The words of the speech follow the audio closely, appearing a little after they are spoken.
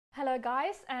Hello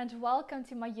guys, and welcome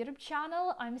to my YouTube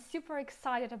channel. I'm super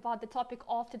excited about the topic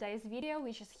of today's video,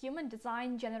 which is human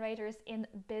design generators in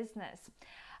business.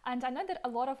 And I know that a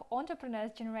lot of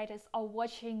entrepreneurs generators are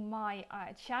watching my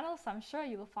channel, so I'm sure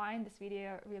you will find this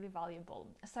video really valuable.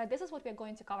 So this is what we're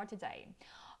going to cover today.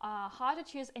 How to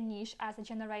choose a niche as a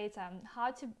generator,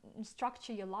 how to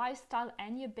structure your lifestyle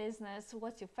and your business,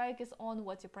 what to focus on,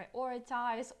 what to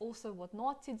prioritize, also what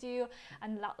not to do.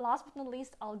 And last but not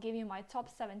least, I'll give you my top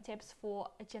 7 tips for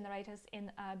generators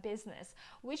in business,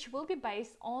 which will be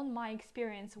based on my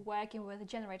experience working with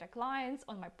generator clients,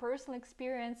 on my personal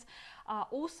experience.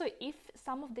 Also, if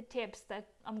some of the tips that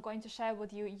I'm going to share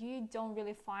with you, you don't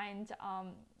really find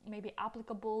maybe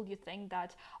applicable, you think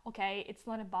that, okay, it's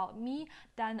not about me,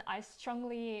 then I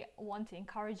strongly want to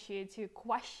encourage you to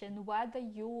question whether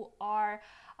you are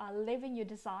living your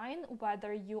design,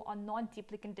 whether you are not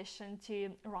deeply conditioned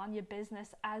to run your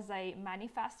business as a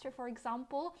manifestor, for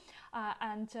example,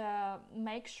 and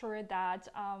make sure that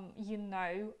you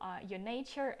know your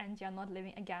nature and you're not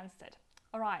living against it.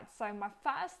 All right, so my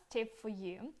first tip for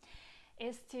you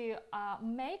is to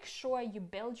make sure you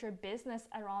build your business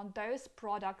around those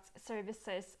products,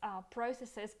 services,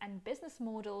 processes, and business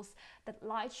models that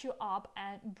light you up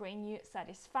and bring you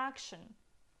satisfaction.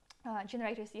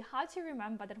 Generators, you have to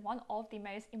remember that one of the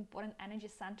most important energy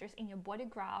centers in your body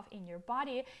graph, in your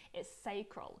body, is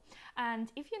sacral.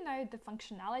 And if you know the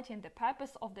functionality and the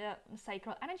purpose of the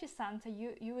sacral energy center,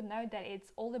 you would know that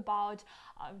it's all about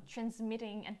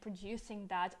transmitting and producing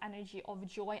that energy of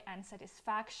joy and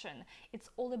satisfaction. It's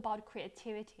all about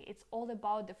creativity. It's all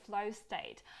about the flow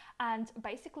state. And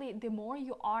basically, the more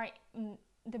you are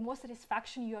the more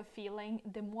satisfaction you are feeling,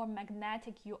 the more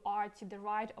magnetic you are to the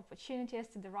right opportunities,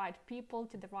 to the right people,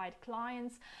 to the right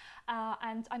clients.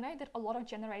 And I know that a lot of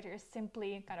generators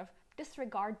simply kind of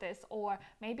disregard this, or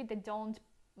maybe they don't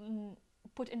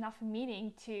put enough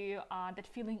meaning to that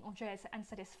feeling of joy and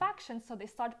satisfaction, so they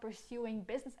start pursuing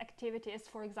business activities,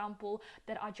 for example,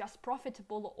 that are just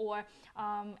profitable, or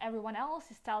everyone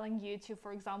else is telling you to,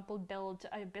 for example, build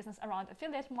a business around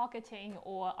affiliate marketing,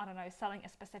 or I don't know, selling a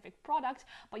specific product,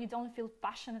 but you don't feel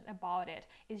passionate about it.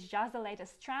 It's just the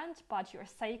latest trend, but your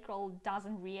sacral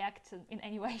doesn't react in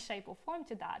any way, shape or form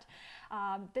to that.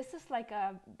 This is like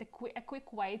a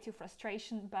quick way to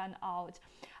frustration, burnout,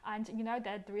 and you know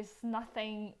that there is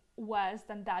nothing worse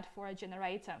than that for a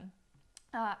generator.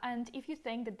 And if you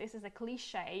think that this is a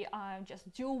cliche,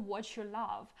 just do what you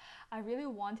love, I really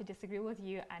want to disagree with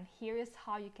you, and here is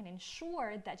how you can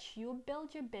ensure that you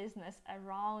build your business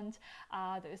around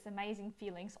those amazing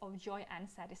feelings of joy and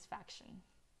satisfaction.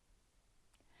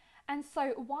 And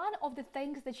so one of the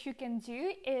things that you can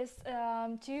do is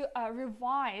to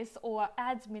revise or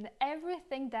admin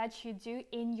everything that you do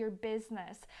in your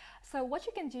business. So what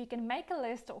you can do, you can make a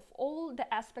list of all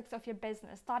the aspects of your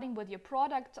business, starting with your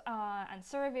product and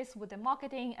service, with the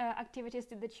marketing activities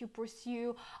that you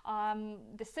pursue,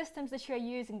 the systems that you're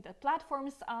using, the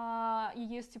platforms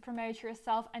you use to promote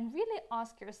yourself, and really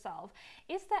ask yourself,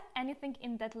 is there anything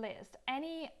in that list,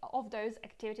 any of those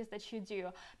activities that you do,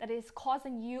 that is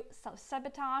causing you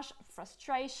self-sabotage,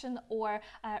 frustration, or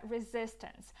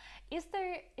resistance? Is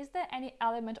there any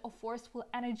element of forceful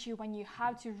energy when you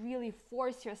have to really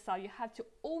force yourself, you have to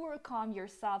overcome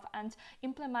yourself and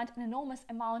implement an enormous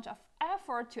amount of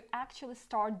effort to actually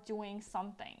start doing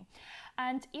something?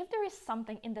 And if there is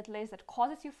something in that list that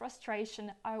causes you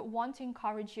frustration, I want to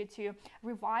encourage you to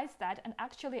revise that and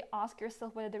actually ask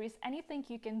yourself whether there is anything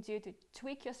you can do to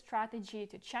tweak your strategy,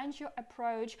 to change your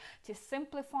approach, to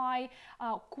simplify,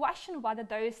 question whether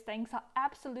those things are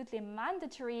absolutely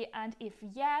mandatory, and if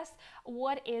yes,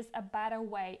 what is a better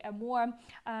way, a more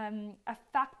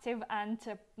effective and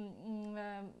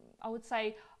I would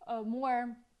say a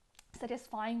more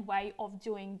satisfying way of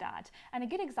doing that. And a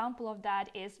good example of that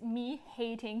is me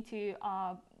hating to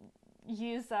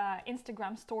use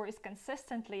Instagram stories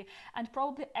consistently, and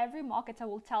probably every marketer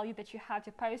will tell you that you have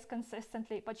to post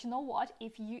consistently, but you know what,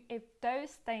 if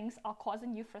those things are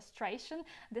causing you frustration,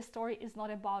 the story is not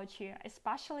about you,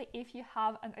 especially if you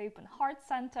have an open heart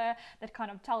center that kind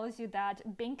of tells you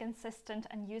that being consistent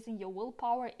and using your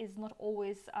willpower is not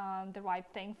always the right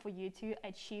thing for you to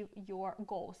achieve your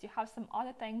goals. You have some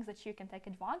other things that you can take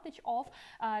advantage of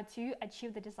to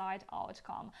achieve the desired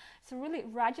outcome. So really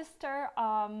register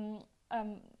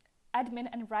admin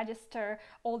and register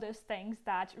all those things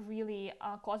that really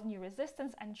are causing you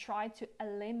resistance, and try to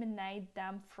eliminate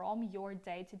them from your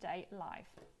day-to-day life.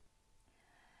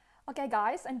 Okay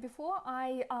guys, and before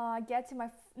I get to my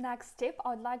next tip, I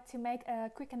would like to make a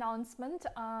quick announcement.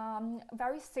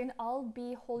 Very soon I'll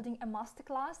be holding a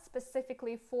masterclass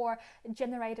specifically for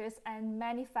generators and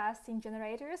manifesting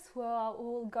generators who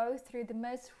will go through the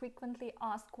most frequently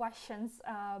asked questions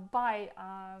by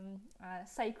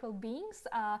sacral beings,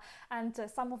 and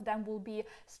some of them will be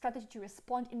strategy to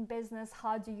respond in business.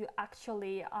 How do you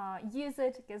actually use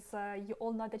it? Because you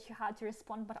all know that you had to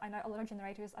respond, but I know a lot of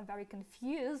generators are very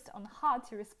confused on how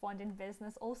to respond in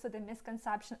business. Also the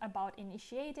misconception about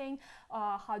initiating,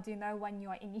 how do you know when you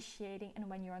are initiating and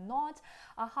when you are not,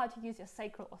 how to use your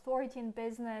sacral authority in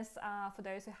business, for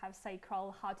those who have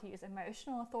sacral, how to use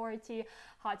emotional authority,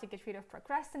 how to get rid of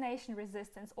procrastination,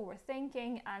 resistance,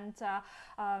 overthinking, and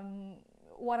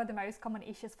what are the most common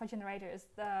issues for generators?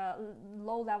 The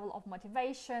low level of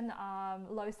motivation,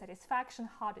 low satisfaction,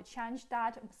 how to change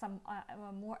that, some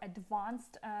more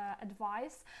advanced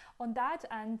advice on that,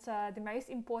 and the most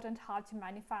important, how to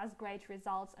manifest great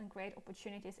results and great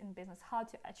opportunities in business, how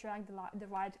to attract the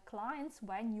right clients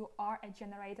when you are a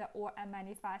generator or a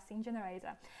manifesting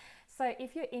generator. So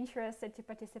if you're interested to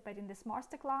participate in this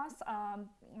masterclass,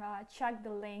 check the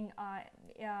link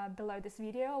below this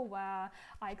video where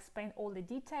I explain all the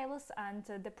details, and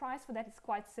the price for that is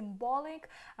quite symbolic,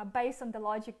 based on the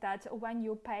logic that when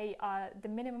you pay the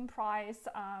minimum price,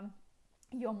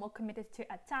 you're more committed to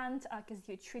attend because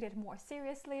you treat it more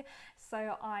seriously.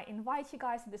 So I invite you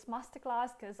guys to this masterclass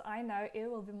because I know it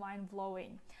will be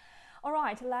mind-blowing. All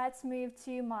right, let's move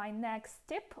to my next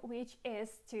tip, which is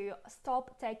to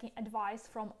stop taking advice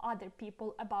from other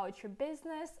people about your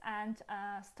business and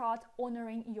start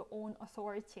honoring your own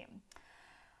authority.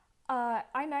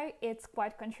 I know it's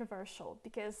quite controversial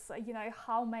because you know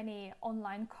how many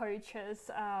online coaches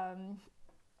are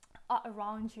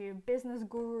around you, business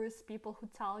gurus, people who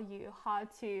tell you how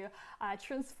to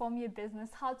transform your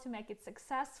business, how to make it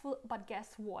successful. But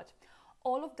guess what?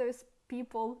 All of those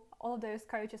people, all of those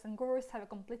coaches and gurus have a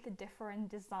completely different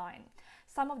design.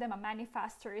 Some of them are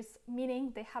manifestors,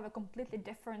 meaning they have a completely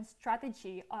different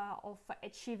strategy of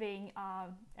achieving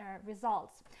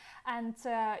results. And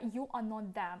you are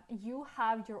not them. You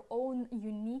have your own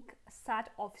unique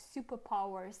set of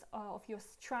superpowers, of your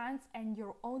strengths, and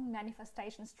your own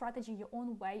manifestation strategy, your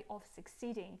own way of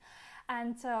succeeding.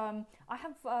 And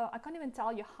I can't even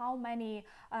tell you how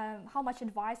much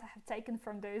advice I have taken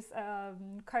from those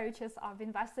coaches. I've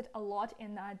invested a lot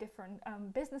in different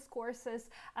business courses,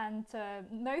 and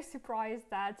no surprise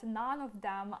that none of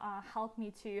them helped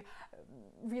me to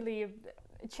really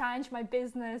change my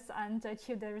business and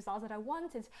achieve the results that I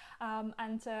wanted.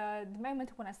 The moment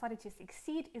when I started to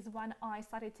succeed is when I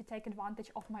started to take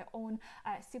advantage of my own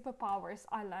superpowers.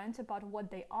 I learned about what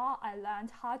they are. I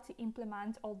learned how to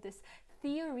implement all this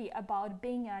theory about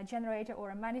being a generator or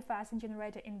a manifesting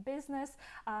generator in business,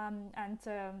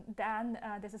 then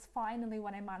this is finally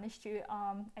when I managed to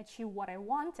achieve what I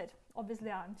wanted.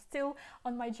 Obviously I'm still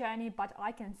on my journey, but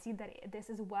I can see that this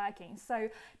is working. So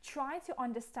try to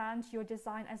understand your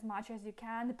design as much as you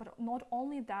can, but not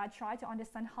only that, try to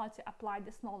understand how to apply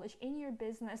this knowledge in your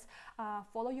business,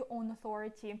 follow your own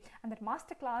authority, and that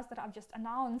masterclass that I've just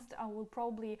announced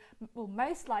will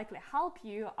most likely help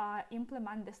you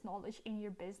implement this knowledge in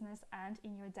your business and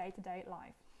in your day-to-day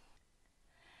life.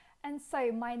 And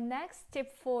so my next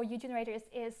tip for you generators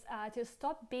is to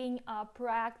stop being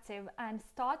proactive and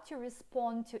start to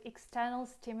respond to external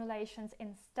stimulations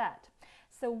instead.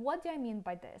 So what do I mean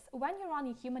by this? When you run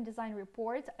a human design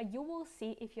report, you will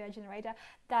see, if you're a generator,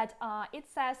 that it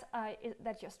says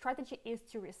that your strategy is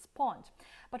to respond.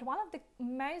 But one of the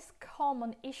most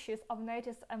common issues I've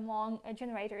noticed among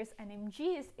generators and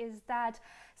MGs is that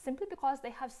simply because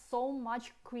they have so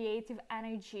much creative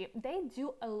energy, they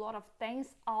do a lot of things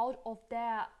out of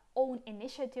their own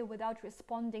initiative without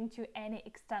responding to any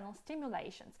external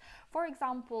stimulations. For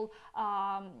example,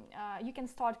 you can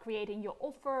start creating your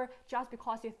offer just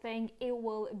because you think it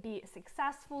will be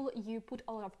successful. You put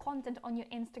a lot of content on your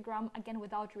Instagram, again,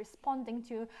 without responding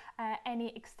to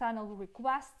any external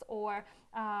requests or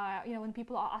when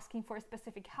people are asking for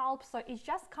specific help. So it's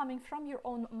just coming from your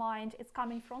own mind, it's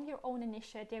coming from your own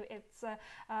initiative. It's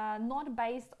not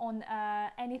based on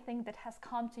anything that has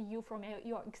come to you from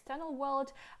your external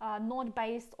world, not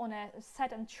based on a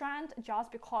certain trend,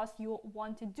 just because you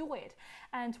want to do it.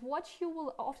 And what you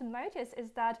will often notice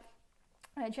is that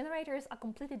generators are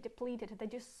completely depleted. They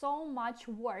do so much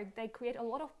work, they create a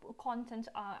lot of content,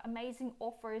 amazing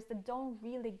offers that don't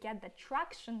really get the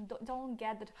traction, don't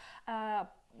get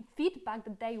that feedback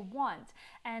that they want.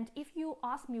 And if you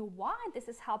ask me why this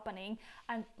is happening,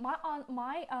 and I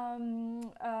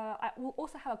will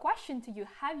also have a question to you: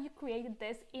 have you created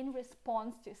this in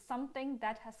response to something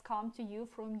that has come to you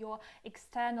from your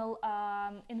external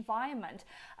environment?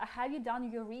 Have you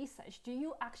done your research? Do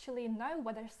you actually know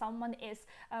whether someone is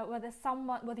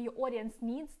whether your audience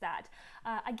needs that?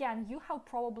 Again, you have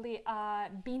probably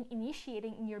been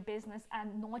initiating in your business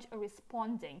and not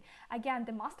responding. Again,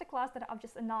 the masterclass that I've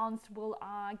just announced will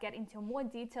get into more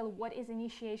detail: what is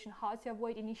initiation, how to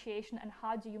avoid initiation, and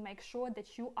how do you make sure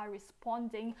that you are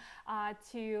responding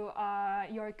to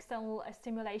your external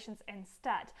stimulations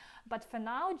instead. But for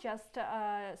now, just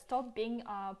stop being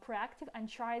proactive and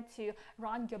try to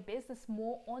run your business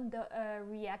more on the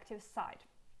reactive side.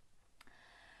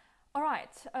 All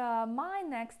right, my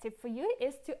next tip for you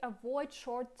is to avoid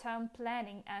short-term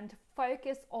planning and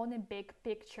focus on a big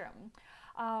picture.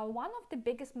 One of the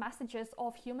biggest messages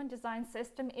of human design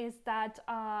system is that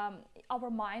our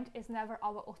mind is never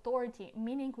our authority,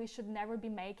 meaning we should never be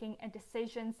making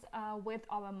decisions with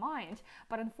our mind.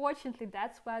 But unfortunately,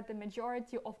 that's where the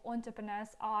majority of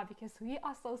entrepreneurs are, because we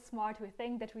are so smart. We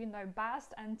think that we know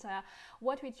best, and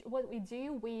what we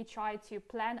do, we try to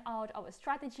plan out our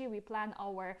strategy. We plan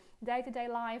our day-to-day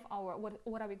life,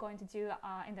 what are we going to do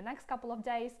in the next couple of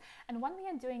days. And when we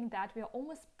are doing that, we are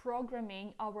almost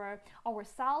programming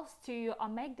ourselves to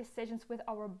make decisions with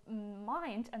our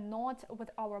mind and not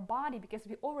with our body, because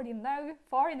we already know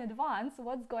far in advance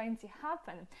what's going to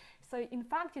happen. So in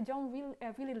fact, you don't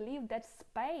really leave that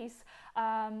space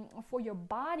for your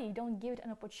body. You don't give it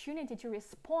an opportunity to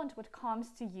respond what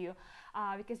comes to you,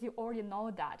 because you already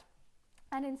know that.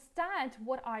 And instead,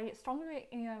 what I strongly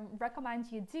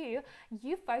recommend you do,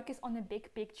 you focus on the big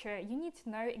picture. You need to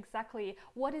know exactly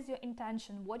what is your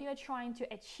intention, what you're trying to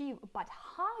achieve, but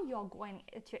how you're going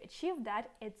to achieve that,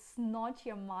 it's not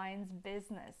your mind's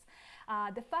business.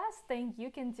 The first thing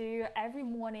you can do every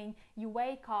morning, you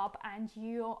wake up and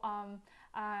you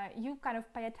kind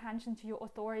of pay attention to your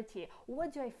authority.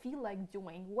 What do I feel like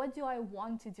doing? What do I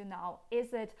want to do now?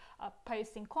 Is it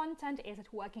posting content? Is it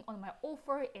working on my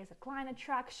offer? Is it client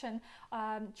attraction?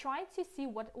 Try to see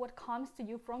what comes to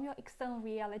you from your external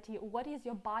reality. What is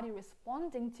your body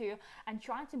responding to? And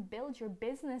try to build your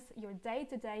business, your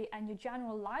day-to-day, and your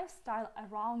general lifestyle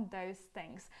around those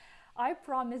things. I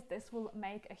promise this will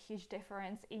make a huge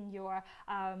difference in your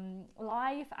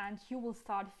life, and you will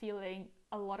start feeling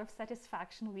a lot of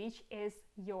satisfaction, which is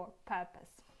your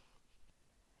purpose.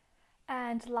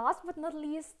 And last but not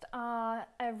least, a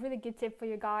really good tip for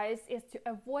you guys is to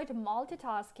avoid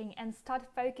multitasking and start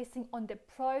focusing on the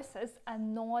process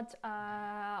and not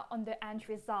on the end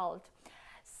result.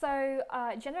 So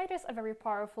generators are very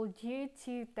powerful due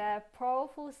to their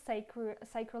powerful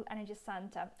sacral energy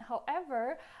center.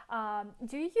 However,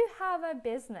 do you have a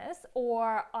business,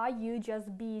 or are you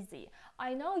just busy?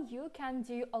 I know you can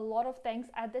do a lot of things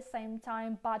at the same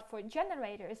time, but for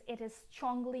generators, it is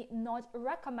strongly not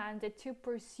recommended to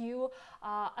pursue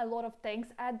a lot of things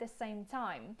at the same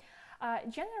time.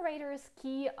 Generators'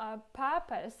 key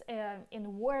purpose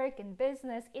in work and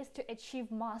business is to achieve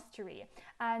mastery,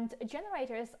 and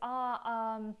generators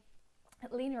are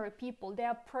linear people. They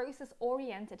are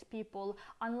process-oriented people,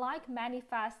 unlike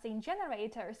manifesting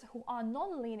generators who are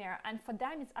non-linear, and for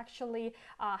them it's actually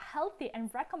healthy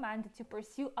and recommended to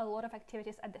pursue a lot of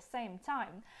activities at the same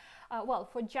time. Well,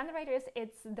 for generators,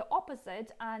 it's the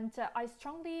opposite, and I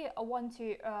strongly want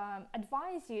to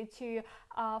advise you to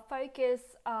focus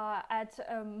at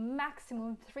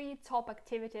maximum 3 top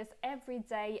activities every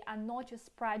day and not to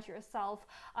spread yourself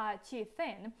too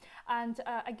thin. And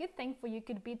a good thing for you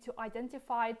could be to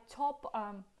identify top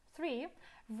 3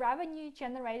 revenue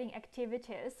generating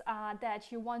activities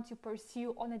that you want to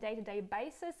pursue on a day-to-day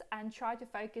basis, and try to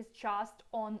focus just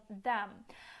on them.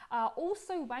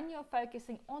 Also, when you're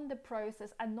focusing on the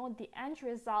process and not the end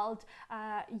result,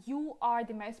 you are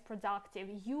the most productive,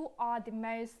 you are the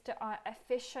most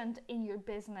efficient in your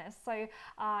business. So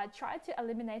try to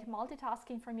eliminate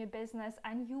multitasking from your business,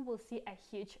 and you will see a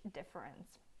huge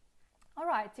difference. All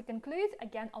right, to conclude,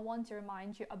 again, I want to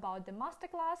remind you about the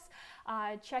masterclass.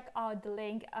 Check out the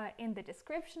link in the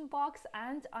description box,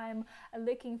 and I'm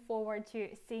looking forward to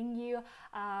seeing you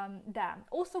there.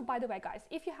 Also, by the way, guys,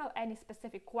 if you have any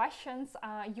specific questions,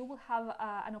 you will have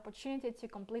an opportunity to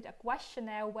complete a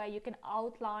questionnaire where you can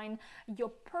outline your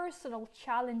personal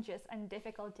challenges and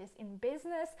difficulties in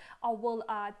business. I will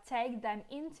take them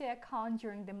into account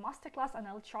during the masterclass, and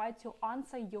I'll try to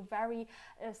answer your very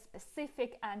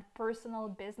specific and personal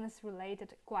business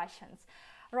related questions.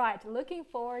 Right, looking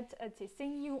forward to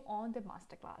seeing you on the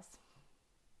masterclass.